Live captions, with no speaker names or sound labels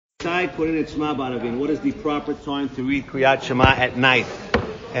What is the proper time to read Kriyat Shema at night?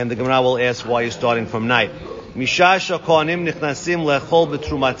 And the Gemara will ask why you're starting from night. From the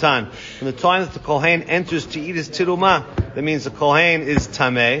time that the Kohen enters to eat his tirumah, that means the Kohen is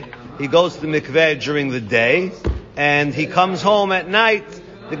tameh. He goes to the mikveh during the day, and he comes home at night.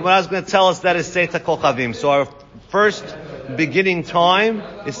 The Gemara is going to tell us that is Seita Kochavim. So our first beginning time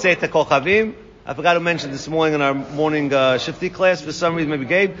is Seita Kochavim. I forgot to mention this morning in our morning Shifti class, for some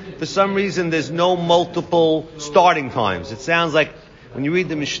reason there's no multiple starting times. It sounds like when you read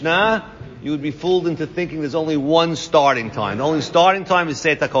the Mishnah, you would be fooled into thinking there's only one starting time. The only starting time is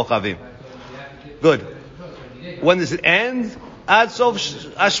Seita Kochavim. Good. When does it end? Ad Sof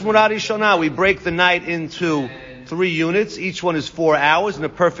Ashmura Rishona. We break the night into 3 units. Each one is 4 hours. In a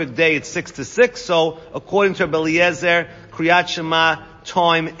perfect day, it's 6 to 6. So, according to Rabbi Eliezer, Kriyat Shema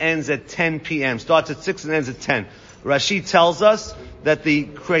time ends at 10 p.m. Starts at 6 and ends at 10. Rashi tells us that the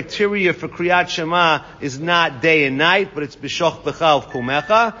criteria for Kriyat Shema is not day and night, but it's B'shoch B'cha of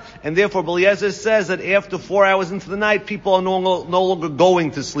Kumecha. And therefore, Rabbi Eliezer says that after 4 hours into the night, people are no longer going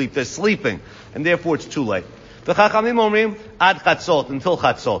to sleep. They're sleeping. And therefore, it's too late. V'chachamim omrim, ad chatzot, until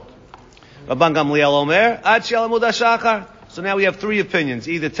chatzot. Rabban Gamliel Omer, ad she'alamud hashachar. So now we have 3 opinions,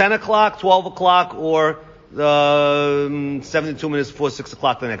 either 10 o'clock, 12 o'clock, or 72 minutes before 6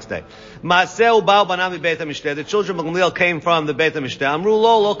 o'clock the next day. Ma'aseh ba'u banav mi Beit HaMishteh. The children of Gamliel came from the Beit HaMishteh. Amru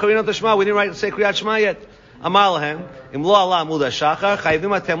lo karinot hashma. We didn't say Kriyat Shema yet. Amar lahem, im lo ala amud hashachar,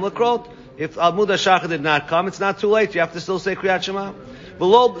 chayivim atem lekrot. If amud hashachar did not come, it's not too late. You have to still say Kriyat Shema.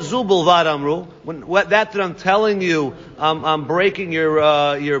 Below Zubul Vad Amru, that I'm telling you, I'm breaking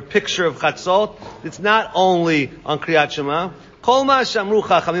your picture of Chatzot. It's not only on Kriyat Shema. Kol ma shamru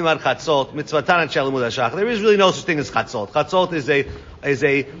chachamim ad Chatzot, mitzvatan ad she'alimud hashachar. There is really no such thing as Chatzot. Chatzot is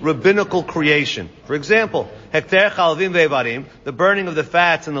a rabbinical creation. For example, hekter chalavim ve'evarim, the burning of the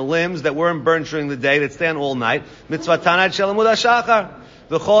fats and the limbs that weren't burned during the day, that stand all night, mitzvatan ad she'alimud hashachar.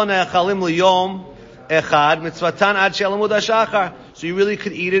 V'chol ne'achalim liyom echad, mitzvatan ad she'alimud hashachar. So you really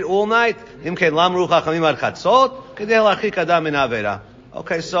could eat it all night. Okay,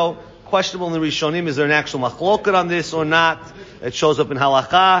 so questionable in the Rishonim, is there an actual machloket on this or not? It shows up in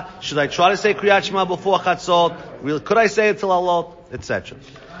halakha. Should I try to say Kriyat Shema before chatzot? Really, could I say it till alot? Etc.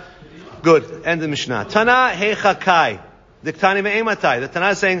 Good. End the Mishnah. Tana hechakai. Diktani me'ematai. The Tana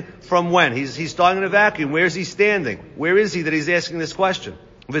is saying from when? He's starting in a vacuum. Where is he standing? Where is he that he's asking this question?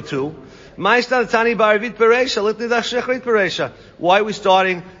 V'tu. Why are we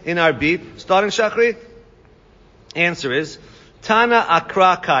starting in Arbit? Starting Shachrit? Answer is, Tana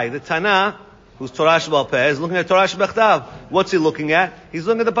Akrakai. The Tana, who's Torah Shebal Peh, is looking at Torah Shebechtav. What's he looking at? He's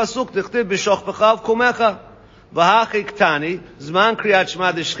looking at the Pasuk, Dichtiv B'shoch B'chav Kumecha. V'hachik Tani, Zman Kriyat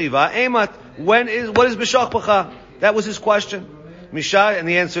Shema D'Shchiva, Eimat. What is B'shoch B'chav? That was his question. Misha, and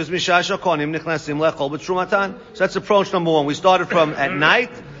the answer is Misha Shokonim Nichnasim Lechol B'Trumatan. So that's approach number 1. We started from at night,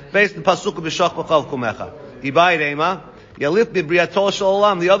 based on Pasuk B'Shach B'chav Kumecha. Ibai Reima, Yalif B'Briato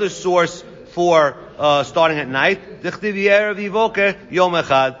Shalom, the other source for starting at night. Dichtiv Yerev Yivoker Yom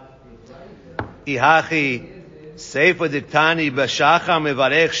Echad. Ihachi Seifa Diktani B'Shachar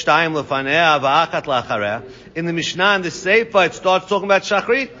Mevarech Shtayim Lefanea V'Achat La'Achareh. In the Mishnah and the Seifa, it starts talking about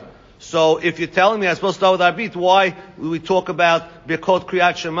Shachrit. So if you're telling me I'm supposed to start with Arbit, why we talk about Birkot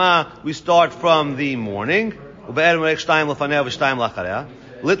Kriyat Shema, we start from the morning. Litli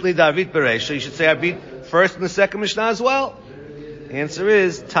Darvit Bereisha, you should say Arbit first in the second Mishnah as well. The answer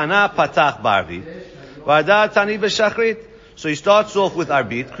is Tana Patach Barvit. Vada Tani B'Shachrit. So he starts off with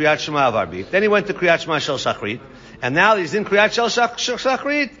Arbit, Kriyat Shema of Arbit. Then he went to Kriyat Shema Shel Shachrit. And now he's in Kriyat Shel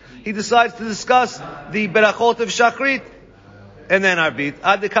Shachrit. He decides to discuss the Berachot of Shachrit. And then Arbit.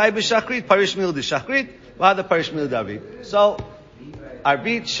 Ad Dekai B'Shachrit, Parish Mil D'Shachrit, Vada Parish Mil D'Arbit. So,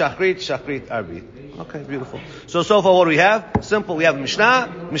 Arbit, Shachrit, Arbit. Okay, beautiful. So far what do we have? Simple. We have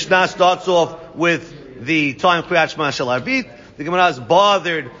Mishnah. Mishnah starts off with the time Kriyat Shema Shel Arbit. The Gemara is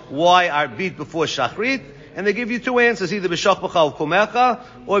bothered why Arbit before Shachrit. And they give you 2 answers, either B'Shach B'chav Kumecha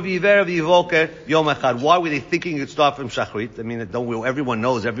or V'Yiver V'Yivoker Yom Echad. Why were they thinking it start from Shachrit? I mean, everyone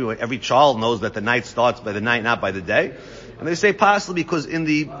knows, every child knows that the night starts by the night, not by the day. And they say possibly because in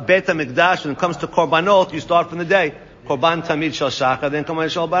the Beit HaMikdash, when it comes to Korbanot, you start from the day. Korban Tamid Shel Shachar, then Korban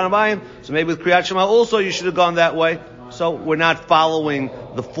Shel Banabayim. So maybe with Kriyat Shema also you should have gone that way. So we're not following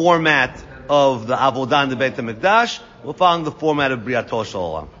the format of the Avodah in the Beit HaMikdash. We're following the format of Briato Shel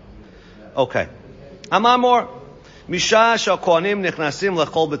Olam. Okay. Amamor. Misha Shal Kohanim Nechnasim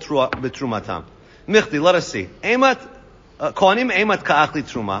Lechol Betrumatam. Michti, let us see. Kohanim Eimat Ka'achli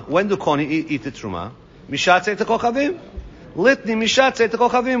Truma. When do Kohanim eat the Truma? Misha Tzeit HaKochavim. Litni Misha Tzeit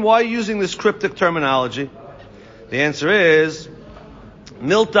HaKochavim. Why are you using this cryptic terminology? The answer is,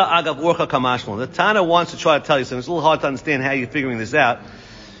 Milta agav urcha kamashmon. The Tana wants to try to tell you something. It's a little hard to understand how you're figuring this out.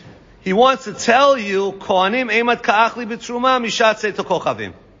 He wants to tell you, Kohanim emat ka'achli b'truma mishat seita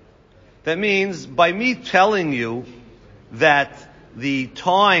kochavim. That means, by me telling you that the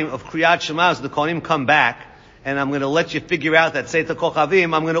time of Kriyat Shema, the Kohanim come back, and I'm going to let you figure out that seita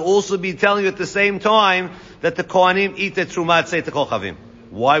kochavim, I'm going to also be telling you at the same time that the Kohanim eat the truma at seita kochavim.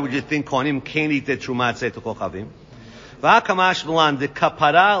 Why would you think Kohanim can't eat the truma at seita kochavim? V'akamash v'lan de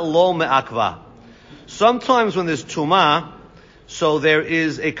kapara lo me'akva. Sometimes when there's truma, so there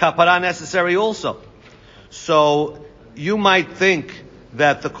is a kapara necessary also. So you might think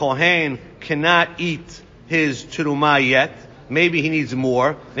that the Kohen cannot eat his truma yet. Maybe he needs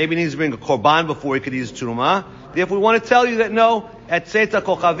more. Maybe he needs to bring a korban before he could eat his truma. Therefore, we want to tell you that no, at seita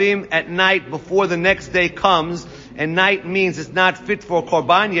kochavim, at night, before the next day comes, and night means it's not fit for a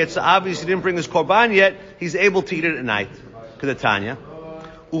korban yet, so obviously he didn't bring his korban yet, he's able to eat it at night. Kedatanya.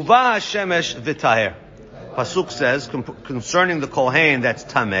 Uva hashemesh v'taher. Pasuk says, concerning the Kohen that's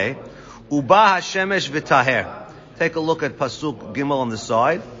tameh, Uba hashemesh v'taher. Take a look at Pasuk Gimel on the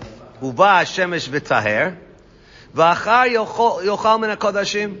side. Uva hashemesh v'taher. V'achar yochal min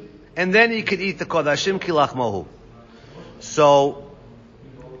hakodashim. And then he could eat the kodashim kilachmohu. So,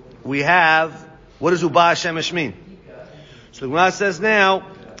 we have, what does Uba hashemesh mean? So the Gemara says now,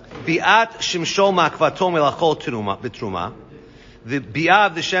 Bi'at shimsho ma'akvato melachol b'truma. The bi'ah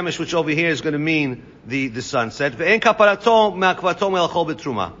of the shemesh, which over here is going to mean the sunset. Ve'en kaparato ma'akvato melachol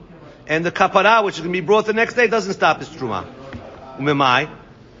b'truma. And the kapara, which is going to be brought the next day, doesn't stop his truma. Umemai.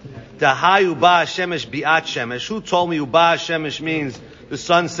 Dahai uba shemesh bi'at shemesh. Who told me uba shemesh means the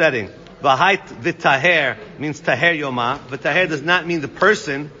sun setting? V'hait v'taher means taher yoma. V'taher does not mean the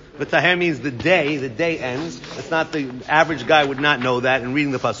person. V'taher means the day ends. That's not, the average guy would not know that in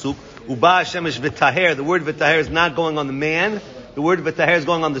reading the pasuk. Uba shemesh v'taher, the word v'taher is not going on the man, the word v'taher is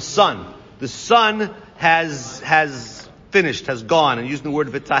going on the sun. The sun has finished, has gone, and using the word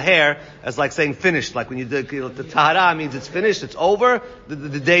v'taher as like saying finished, like when you do the tahara means it's finished, it's over,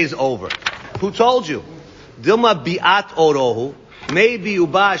 the day is over. Who told you? Dilma bi'at orohu, maybe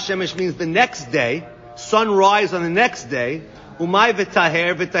uba shemesh means the next day, sunrise on the next day. Umay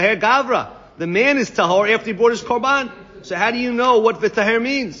v'taher gavra. The man is tahor after he brought his korban. So how do you know what v'taher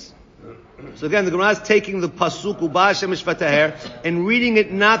means? So again, the Gemara is taking the pasuk uba shemesh v'taher and reading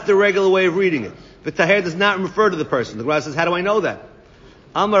it not the regular way of reading it. V'taher does not refer to the person. The Gemara says, how do I know that?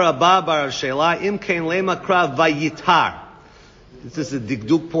 Amar Abba bar Shela im kein lema kra vayitar. This is a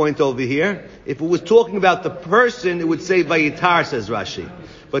dikduk point over here. If it was talking about the person, it would say vayitar, says Rashi.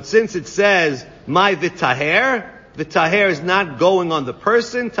 But since it says my v'taher, the taher is not going on the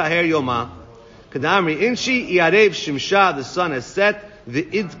person, taher yoma. Kadamri inshi iarev shimsha, the sun has set, the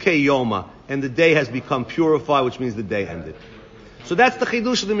idke yoma, and the day has become purified, which means the day ended. So that's the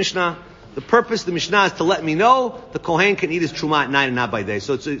chidush of the Mishnah. The purpose of the Mishnah is to let me know the Kohen can eat his truma at night and not by day.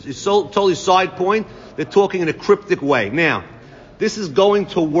 So it's totally side point. They're talking in a cryptic way. Now, this is going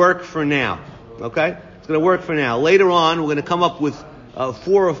to work for now. Okay? It's going to work for now. Later on, we're going to come up with 4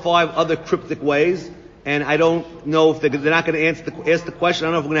 or 5 other cryptic ways. And I don't know if they're not going to ask the question.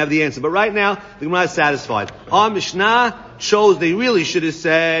 I don't know if we're going to have the answer. But right now, the Gemara is satisfied. Our Mishnah shows they really should have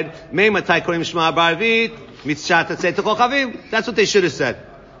said, that's what they should have said.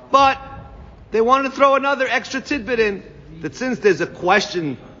 But they wanted to throw another extra tidbit in, that since there's a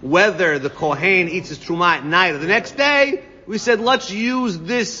question whether the Kohen eats his truma at night or the next day, we said let's use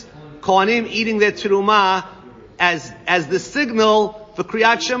this Kohanim eating their truma as the signal for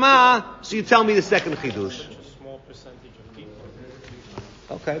Kriyat Shema, so you tell me the second chidush. Such a small percentage of people.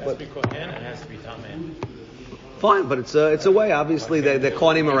 Okay, but it has to be Kohen, it has to be Tameh. Fine, but it's a way. Obviously, they're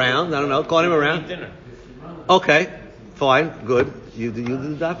calling him around. I don't know, calling him around. Dinner. Okay, fine, good. You did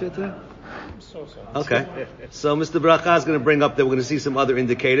the daf yet today? So. Okay. So Mr. Bracha is going to bring up that we're going to see some other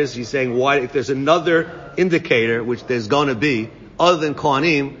indicators. He's saying why, if there's another indicator, which there's going to be, other than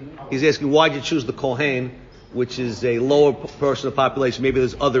Kohanim, he's asking why did you choose the Kohen, which is a lower portion of the population. Maybe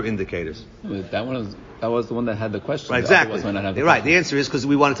there's other indicators. That was the one that had the question. Right, exactly. Right. The answer is because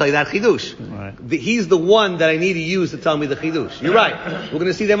we want to tell you that chidush. Right. He's the one that I need to use to tell me the chidush. You're right. We're going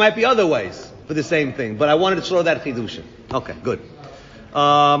to see there might be other ways for the same thing, but I wanted to throw that chidush in. Okay, good.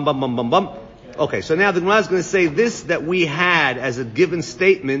 Okay, so now the Gemara is going to say this that we had as a given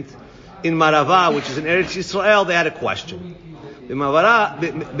statement in Marava, which is in Eretz Yisrael. They had a question.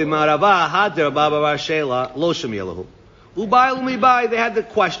 B'Marava hader Baba bar Shela lo shemiyalahu. Ubai umibai. They had the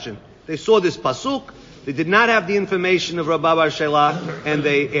question. They saw this pasuk. They did not have the information of Rabba bar Shela, and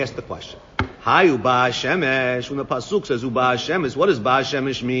they asked the question. Hi Uba Shemesh. When the pasuk says Uba Shemesh, what does Ba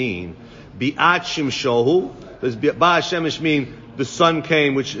Shemesh mean? Bi'at Shimshohu. Does Ba Shemesh mean the sun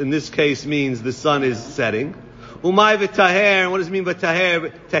came, which in this case means the sun is setting. Umay v'taher, what does it mean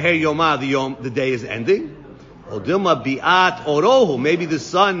v'taher? Taher yoma, the day is ending. Odilma bi'at orohu, maybe the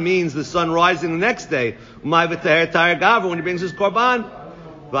sun means the sun rising the next day. Umay v'taher taher gavra, when he brings his korban.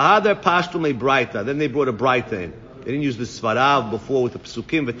 V'hadar pashtum a braita, then they brought a braita in. They didn't use the svarav before with the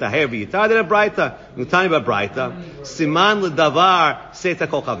psukim v'taher v'yitar. They had a braita. Nutani b'braita. Siman l'davar seita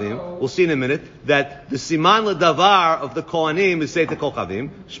kochavim. We'll see in a minute that the siman l'davar of the kohanim is seita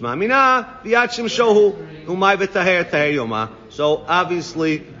kochavim. Shma mina v'yachim shohu umay v'taher taher yoma. So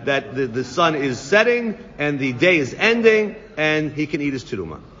obviously that the sun is setting and the day is ending and he can eat his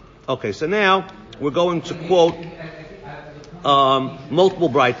teruma. Okay, so now we're going to quote multiple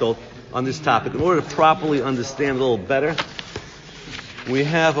braitot on this topic. In order to properly understand a little better, we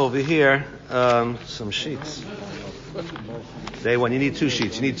have over here some sheets. Day one, you need 2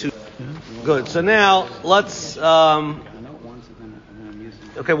 sheets. You need 2. Good. So now let's.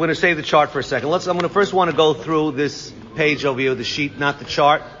 Okay, we're going to save the chart for a second. I'm going to first want to go through this page over here, the sheet, not the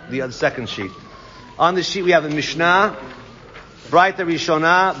chart, the other second sheet. On the sheet we have the Mishnah, Braita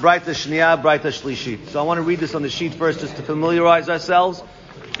Rishona, Braita Shniya, Braita Shlishit. So I want to read this on the sheet first just to familiarize ourselves.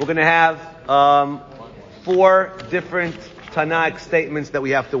 We're going to have 4 different Tanaic statements that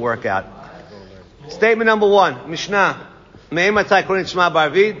we have to work out. Statement number 1, Mishnah. Me'ematai korin shma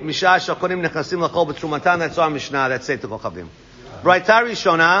ba'arvid, Misha shakonim nechasim lachol b'trumatan. That's our Mishnah. That's Seita Kochavim. Braita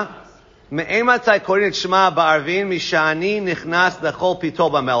Rishona. Me'ematai korin shma ba'arvin, Mishani nichnas lachol pito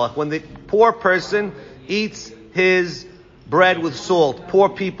b'melech. When the poor person eats his bread with salt. Poor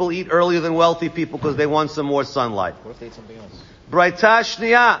people eat earlier than wealthy people because they want some more sunlight. What if they eat something else? Braita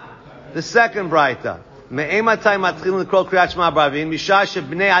Shniya, the second Braita. Me'ematai matchilin l'kol kriyat shema b'arvin, misha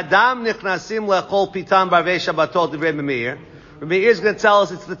shebnei adam nichnasim lechol pitam b'arvei Shabbatot divrei Meir. Meir is going to tell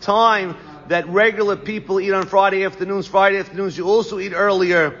us it's the time that regular people eat on Friday afternoons. Friday afternoons you also eat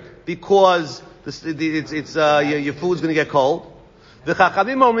earlier because your food's going to get cold. The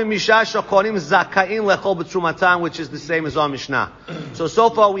Chachamim omrim misha shakonim zakain lechol b'trumatan, which is the same as our Mishnah. So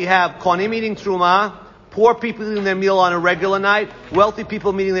far we have konim eating truma, poor people eating their meal on a regular night, wealthy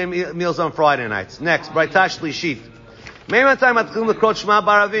people eating their meals on Friday nights. Next, Braita Shlishit. Me'ematai matchilim l'krot shma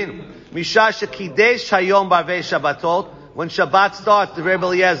b'arvin, misha shekidesh hayom b'arvei Shabbatot, when Shabbat starts, the Rebbe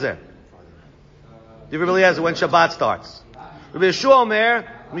Eliezer, when Shabbat starts. Rabbi Yeshua Omer,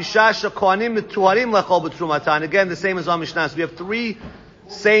 misha shekohanim metuharim lechol b'trumatan. Again, the same as our Mishnah. So we have 3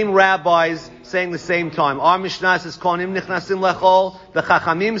 same rabbis saying the same time. Our Mishnah says kohanim nichnasim lechol. The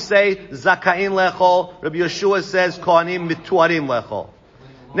Chachamim say zakain lechol. Rabbi Yeshua says kohanim mituarim lechol.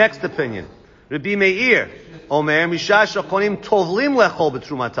 Next opinion, Rabbi Meir Omer misha shekohanim tovlim lechol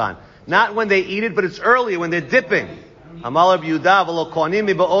b'trumatan. Not when they eat it, but it's earlier when they're dipping. Amal Rabbi Yehuda v'lo kohanim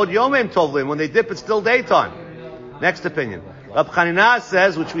mi'ba'od yomim tovlim. When they dip, it's still daytime. Next opinion, Rab Chanina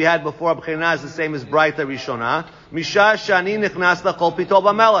says, which we had before. Rab Chanina is the same as Braita Rishona. Misha shani nichnas lechol pito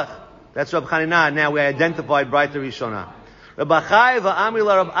b'melech. That's Rab Chanina. Now we identified Braita Rishona. Rab Achai v'amri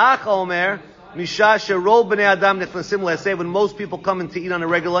la Rab Acha Omer, Misha sherol b'nei adam nichnasim le'aseh, when most people come in to eat on a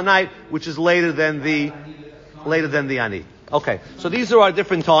regular night, which is later than the ani. Okay, so these are our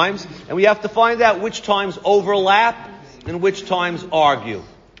different times, and we have to find out which times overlap and which times argue.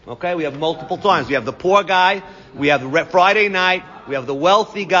 Okay, we have multiple times. We have the poor guy, we have the Friday night, we have the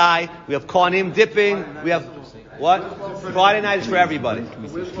wealthy guy, we have kohanim dipping, we have what? Friday night is for everybody.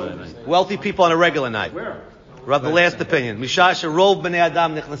 Wealthy people on a regular night. We have the last opinion. Misha rov b'nei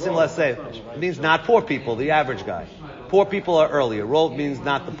adam nichnasim l'aseh. It means not poor people, the average guy. Poor people are earlier. Rov means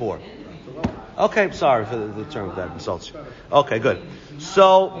not the poor. Okay, sorry for the term that insults you. Okay, good.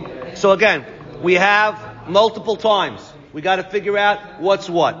 So again, we have multiple times. We got to figure out what's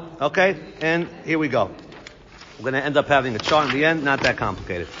what. Okay, and here we go. We're going to end up having a chart in the end. Not that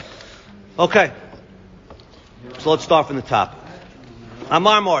complicated. Okay, so let's start from the top.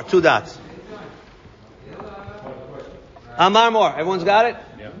 Amar Mor, 2 dots. Amar Mor, everyone's got it?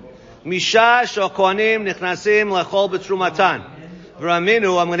 Yeah. Misha shokonim nichnasim lechol b'trumatan.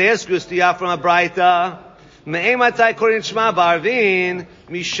 V'raminu, I'm going to ask you a stiyah from a braita. Me'ematai korin shma b'arvin,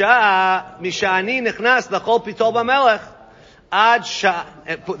 mishani nichnas lechol pito b'melech.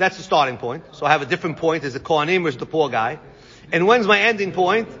 That's the starting point. So I have a different point as the kohanim versus the poor guy. And when's my ending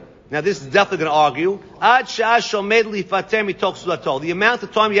point? Now this is definitely going to argue. Ad sha'ah shomed lifater mitok sudato. The amount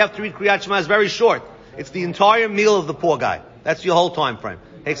of time you have to read Kriyat Shema is very short. It's the entire meal of the poor guy. That's your whole time frame.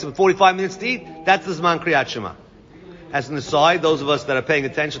 Takes him 45 minutes to eat. That's the Zman Kriyat Shema. As an aside, those of us that are paying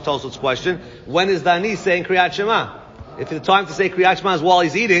attention to Tosfot's question, when is the Ani saying Kriyat Shema? If the time to say Kriyat Shema is while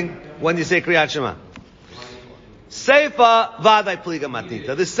he's eating, when do you say Kriyat Shema? Seifa vaday pliga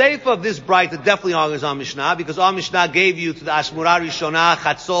matnita. The seifa of this bright definitely argues on Mishnah, because our Mishnah gave you to the Ashmura Rishonah,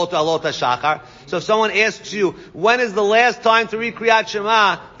 Chatzot, Alot HaShachar. So if someone asks you, when is the last time to read Kriyat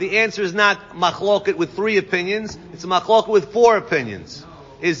Shema, the answer is not machloket with 3 opinions, it's a machloket with 4 opinions.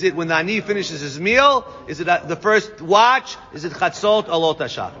 Is it when the ani finishes his meal? Is it the first watch? Is it Chatzot, Alot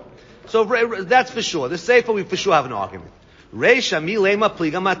HaShachar? So that's for sure. The seifa we for sure have an argument. Reisha milema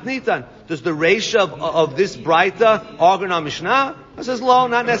pliga matnitan. Does the Reisha of this Braita argue on Mishnah? I says, no,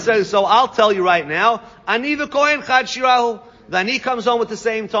 not necessarily. So I'll tell you right now, Ani v'Kohen chad shirahu. The Ani comes on with the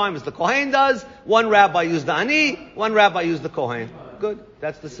same time as the Kohen does. One rabbi used the Ani, one rabbi used the Kohen. Good.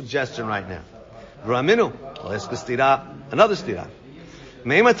 That's the suggestion right now. V'raminu. Let's go stira. Another stira.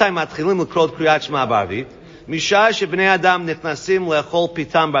 Me'imatay matchilim l'krot kriyat shema b'arvit. Misha shebnei adam nichnasim le'chol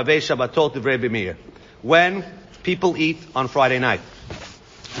pitam b'arvei shabbatot divrei b'meir. When people eat on Friday night.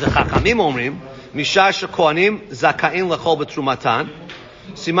 The Chachamim omrim, Misha shekohanim zakain lechol betrumatan,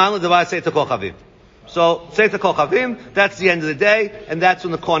 siman ledavar seita kochavim. So, seita kochavim, that's the end of the day, and that's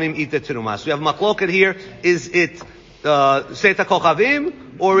when the kohanim eat their terumah. So we have a machloket here, is it seita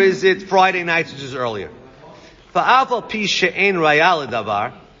kochavim, or is it Friday night, which is earlier? Fa'afal pi she'en raya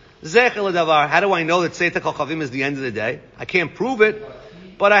ledavar, zecher ledavar. How do I know that seita kochavim is the end of the day? I can't prove it,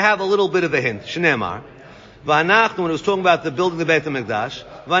 but I have a little bit of a hint. Shneimar. V'anachnu, when it was talking about the building the Beit HaMikdash,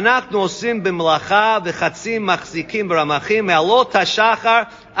 v'anachnu osim b'melacha v'chatzim machzikim b'ramachim me'alot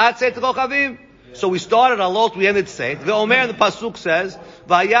ha'shachar ad seit kochavim. So we started alot, we ended seit. V'omer, the pasuk says,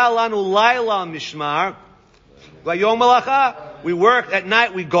 v'haya lanu layla mishmar v'yom melacha. We worked at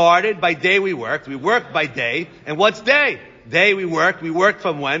night, we guarded. By day we worked. We worked by day. And what's day? Day we worked. We worked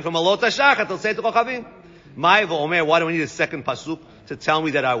from when? From alot ha'shachar till seit kochavim. Mai v'omer, why do we need a second pasuk to tell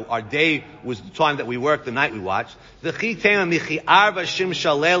me that our day was the time that we worked, the night we watched? Maybe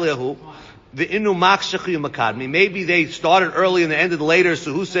they started early and they ended later,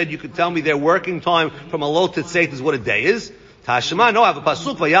 so who said you could tell me their working time from Alot to Tzeit is what a day is? Tashema, no, I have a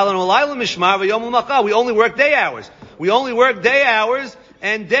pasuk, we only work day hours. We only work day hours,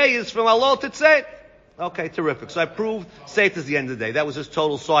 and day is from Alot to Tzeit. Okay, terrific. So I proved Tzeit is the end of the day. That was just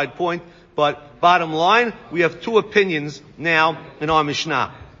total side point. But bottom line, we have 2 opinions now in our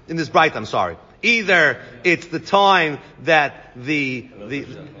Mishnah. In this Braita, I'm sorry. Either it's the time that the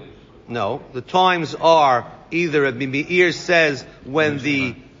times are either Rabbi Meir says when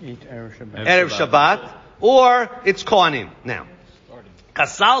the Erev Shabbat, or it's Kohanim. Now,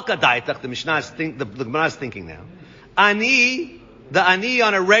 Kasal Kadaitach, the Mishnah is the Gemara is thinking now. The Ani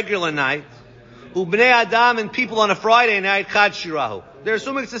on a regular night, Ubnei Adam and people on a Friday night, Chad Shirahu. They're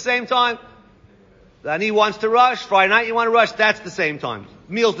assuming it's the same time. The Ani wants to rush. Friday night you want to rush. That's the same time.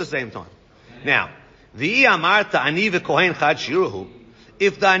 Meal's the same time. Now, the Amarta Ani v'Kohen Chad Shiruhu.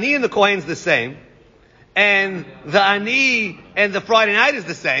 If the Ani and the Kohen's the same, and the Ani and the Friday night is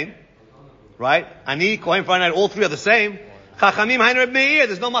the same, right? Ani, Kohen, Friday night, all 3 are the same. Chachamim Hain Reb Meir.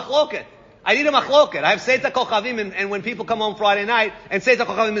 There's no machloket. I need a machloket. I have Seita Kochavim, and when people come home Friday night, and Seita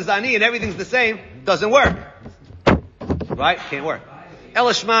Kochavim is the Ani, and everything's the same, doesn't work. Right? Can't work.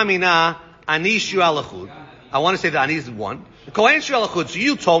 Elashma mina ani shu alachud. I want to say the ani is one. The Kohen shu alachud. So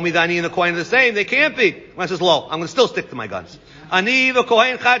you told me the ani and the Kohen are the same. They can't be. When I says low, I'm going to still stick to my guns. Ani the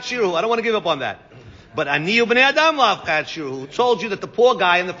Kohen chad shiru. I don't want to give up on that. But ani ubnei adam lav chad shiru. Told you that the poor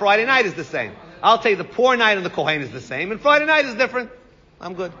guy and the Friday night is the same. I'll tell you the poor night and the Kohen is the same, and Friday night is different.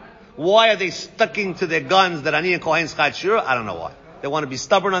 I'm good. Why are they sticking to their guns that ani and Kohen's chad shiru? I don't know why. They want to be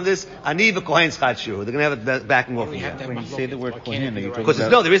stubborn on this. Ani v'Kohen's chad shiru. They're going to have it backing off. When you say the word Kohen, because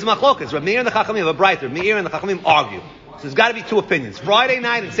there is machlokas. Rabbi Meir and the Chachamim have a brighter. Rabbi Meir and the Chachamim argue. So there's got to be 2 opinions. Friday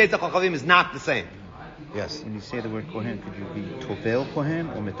night and Seita Chachamim is not the same. Yes. When you say the word Kohen, could you be Tovel Kohen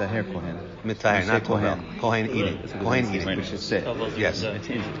or Mitaher Kohen? Mitaher, not Kohen. Kohen eating. Kohen eating. Which is said. Yes.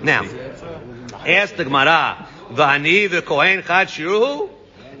 Now, ask the Gemara, V'ani v'Kohen chad shiruhu?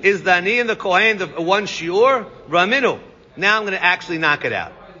 Is the ani and the Kohen the one shiur? Raminu. Now I'm going to actually knock it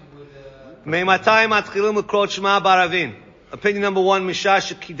out. Opinion number 1,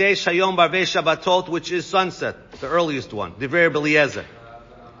 Mishash Kidesh Hayom Barvei Shabbatot, which is sunset, the earliest one. Divrei Rebbe Eliezer.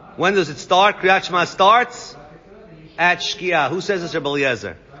 When does it start? Kriyat Shema starts at Shkia. Who says it's Rebbe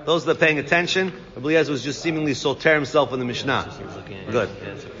Eliezer? Those that are paying attention, Rebbe Eliezer was just seemingly soter himself in the Mishnah. Good.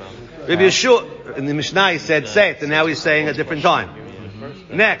 Rebbe Yeshua, in the Mishnah he said say it, and now he's saying a different time.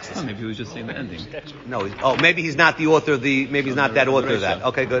 Next. Oh, maybe he was just saying the ending. No. Maybe he's not the author of the. Maybe he's not that author of that.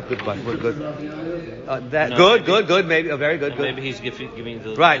 Okay, good. Good. Good. Maybe. Very good. Maybe he's giving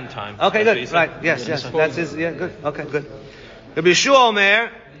the right. end time. Okay, good. Right. Yes. That's his. Yeah. Good. Okay, good. Rabbi Yeshua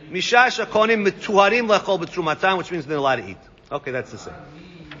Omer, Mishash Akonim Metuharim Lechol B'Trumatan, which means they're allowed to eat. Okay, that's the same.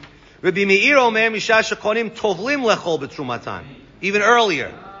 Rabbi Meir omer mishash konim tovlim lechol betrumatan. Even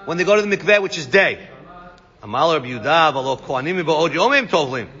earlier, when they go to the mikveh, which is day. Amal Rabbi Yehuda v'lo kohanim ba'od yomim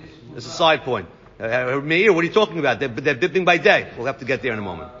tovlim. This is a side point. Meir, what are you talking about? They're dipping by day. We'll have to get there in a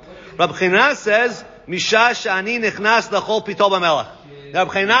moment. Rabbi Chanina says, mishash ani nichnas lechol pitol b'melech. Now,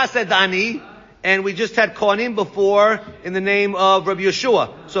 Rabbi Chanina said ani, and we just had kohanim before in the name of Rabbi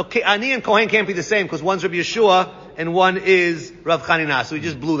Yeshua. So ani and kohen can't be the same because one's Rabbi Yeshua and one is Rav Chanina. So we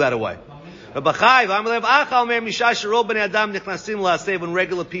just blew that away. Rabbi Chai, v'amalev acha omer mishash rob b'nei adam nichnasim la'aseh when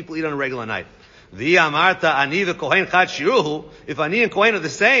regular people eat on a regular night. The amarta ani v'kohen chad shiruhu. If ani and kohen are the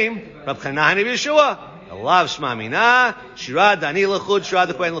same, Rav Chanina and Rabbi Yeshua. Alav shma mina shirad ani lechud shirad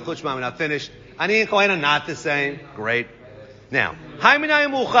the kohen lechud shma mina. Finished. Ani and kohen are not the same. Great. Now,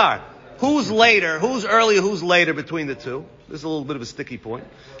 ha'minayim muchar. Who's later? Who's earlier? Who's later between the two? This is a little bit of a sticky point.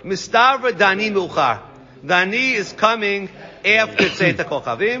 Mistavra dani muchar. Dani is coming after Tzeit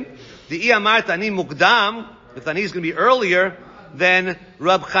HaKochavim. The Iyamar Dani Mukdam, if Dani is going to be earlier, then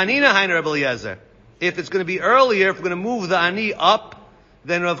Rab Chanina Hainer Reb Eliezer. If it's going to be earlier, if we're going to move the Ani up,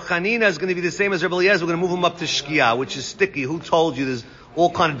 then Rab Chanina is going to be the same as Reb Eliezer. We're going to move him up to Shkia, which is sticky. Who told you there's all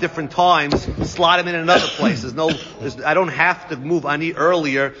kind of different times? Slot him in another place. I don't have to move Ani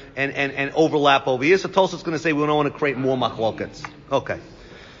earlier and overlap over here. So Tosaf's going to say we don't want to create more machlokets. Okay.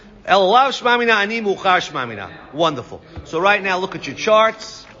 Wonderful. So right now, look at your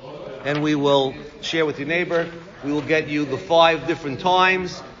charts, and we will share with your neighbor. We will get you the 5 different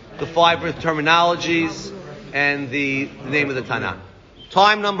times, the 5 terminologies, and the name of the Tana.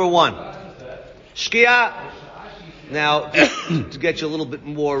 Time number 1, Shkia. Now, to get you a little bit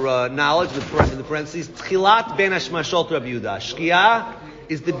more knowledge, in the parentheses, Tchilat ben Hashmashot Rabbi Yehuda. Shkia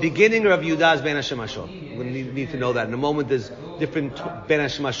is the beginning of Yehuda's Ben HaShemashot. We need to know that. In a moment, there's different Ben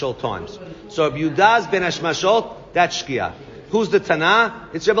HaShemashot times. So Rabbi Yehuda's Ben HaShemashot, that's Shkia. Who's the Tana?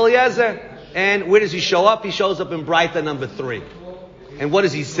 It's Rebbe Eliezer. And where does he show up? He shows up in Braita number 3. And what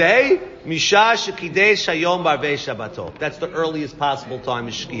does he say? Misha shekidesh hayom b'arvei Shabbatot. That's the earliest possible time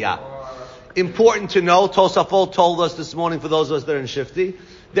is Shkia. Important to know, Tosafot told us this morning, for those of us that are in Shifti,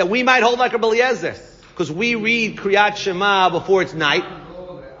 that we might hold like Rebbe Eliezer. Because we read Kriyat Shema before it's night.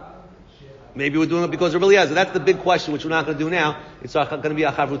 Maybe we're doing it because of Rebbe Eliezer. That's the big question, which we're not going to do now. It's going to be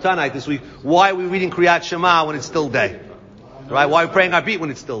a Chavruta night this week. Why are we reading Kriyat Shema when it's still day? Right? Why are we praying Arbit when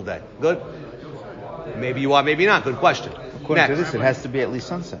it's still day? Good? Maybe you are, maybe not. Good question. According to this, it has to be at least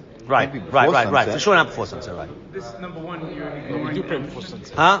sunset. Right. For sure not before sunset, right. This is number 1. We do pray before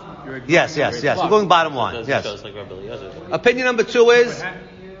sunset. Huh? Yes. We're going bottom line. Yes. Opinion number 2 is...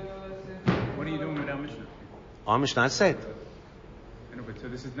 What are you doing with our Mishnah? Our Mishnah said. I know, but so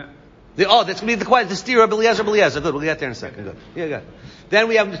this is not... That's going to be the steer of Eliezer. Good, we'll get there in a second. Good. Yeah, good. Then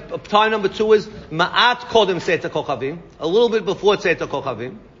we have time number 2 is Ma'at Kodem Tzeit HaKochavim, a little bit before Tzeit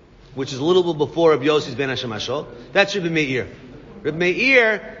HaKochavim, which is a little bit before Rabbi Yossi's Ben HaShemashot. That should be Meir. Rabbi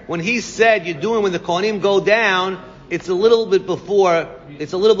Meir, when he said you're doing when the Kohanim go down, it's a little bit before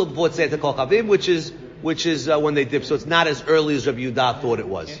Tzeit HaKochavim, which is when they dip. So it's not as early as Rabbi Yehuda thought it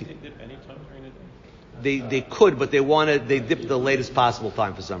was. Can't they dip any time during the day? They could, but they dipped the latest possible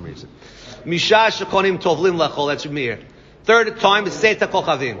time for some reason. Misha shekonim tovlim lachol, that's Meir. Third time is Tzeit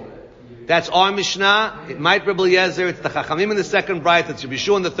HaKochavim. That's our Mishnah. It might be Rebbe Eliezer. It's the Chachamim in the second Braita. It's Rabbi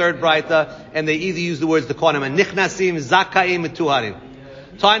Yeshua in the third Braita. And they either use the words the Kohanim and Nichnasim, Zakaim, and Tuharim.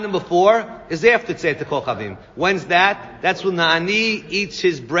 Time number 4 is after Tzeit HaKochavim. When's that? That's when the Ani eats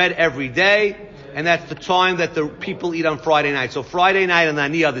his bread every day. And that's the time that the people eat on Friday night. So Friday night and the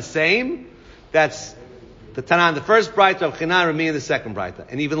Ani are the same. That's the Tana in the first Braita, Rav Chanina, Rami in the second Braita.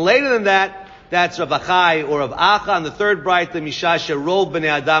 And even later than that, that's Rav Achai or Rav Acha in the third Braita, Misha Sherov B'nei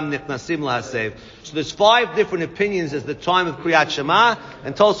Adam Nichnasim Lahasev. So there's 5 different opinions as the time of Kriyat Shema,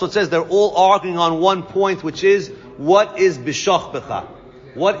 and Tosfot says they're all arguing on one point, which is, what is B'shoch B'cha?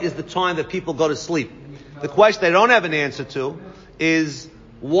 What is the time that people go to sleep? The question they don't have an answer to is,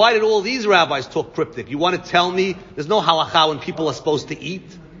 why did all these rabbis talk cryptic? You want to tell me there's no halakha when people are supposed to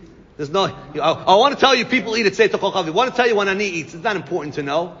eat? There's no, I want to tell you people eat at Tzeit HaKochavim. I want to tell you when Ani eats. It's not important to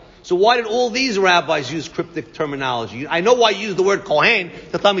know. So why did all these rabbis use cryptic terminology? I know why you use the word Kohen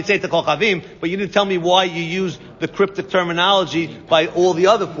to tell me Tzeit HaKochavim, but you didn't tell me why you use the cryptic terminology by all the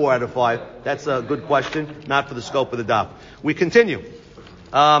other 4 out of 5. That's a good question, not for the scope of the daf. We continue.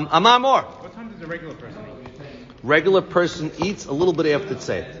 Amar Mor. What time does a regular person eat? Regular person eats a little bit after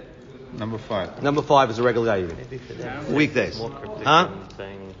Tzeit. Number 5. Number 5 is a regular guy eating. Weekdays. Huh?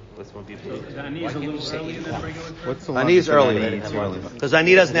 The ani is a little earlier than the regular. What's the Ani is logic early. that he eats early? Because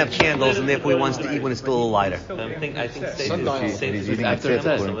Ani doesn't have candles, and therefore he wants to eat when it's still a little lighter. I think He's eating at 6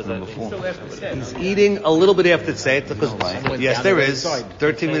 according to number 4. Still after set. He's eating a little bit after Tzeit, because yes, there is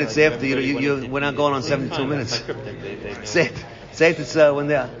 13 minutes after. We're not going on 72 minutes. Tzeit, it's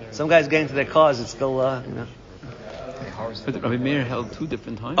when some guys get into their cars. It's still But Rabbi Meir held 2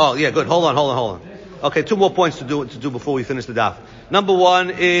 different times. Oh yeah, good. Hold on. Okay, 2 more points to do before we finish the daf. Number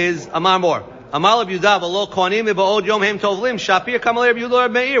 1 is Amar Mor. Amal Yudav Alo Kohanim Ba'od Yom Hem Tovlim Shapir Kamalei Rabbi Yehuda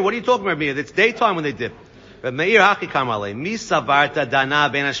Rabbi Meir. What are you talking about, Meir? It's daytime when they dip. Rabbi Meir Haki Kamalei Mi Savarta Dana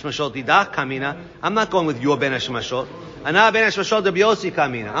Ben Hashmashot Idach Kamina. I'm not going with your Ben Hashmashot. Ana Ben Hashmashot Rabbi Yossi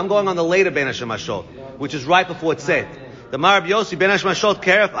Kamina. I'm going on the later Ben Hashmashot, which is right before Tzeit. The Mar Rabbi Yossi Ben Hashmashot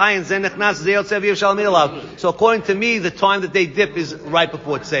Keref Ayin Zen Nechnas Zeyot Seviv Shalom Ilav. So according to me, the time that they dip is right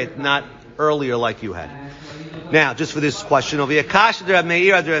before Tzeit, not earlier like you had. Now, just for this question over here, Kasha Rabbi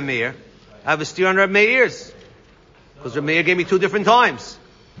Meir Ad Rabbi Meir. I have a steer on Rabbi Meir's. Because Rabbi Meir gave me 2 different times.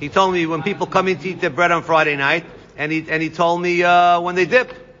 He told me when people come in to eat their bread on Friday night, and he told me when they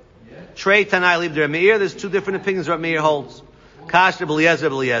dip. Trey Tanai leave Rabbi Meir. There's 2 different opinions Rabbi Meir holds. Kash Rabbi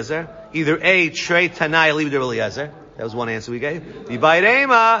Eliezer. Either A, Trey Tanai leave Rabbi Eliezer. That was one answer we gave.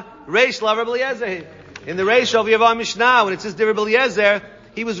 V'bayreima Reish La Rabbi Eliezer. In the Reish of Yavam Mishnah, when it says Rabbi Eliezer,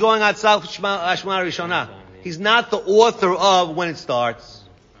 he was going out South Ashma Rishonah. He's not the author of when it starts.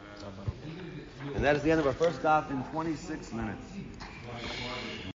 And that is the end of our first daf in 26 minutes.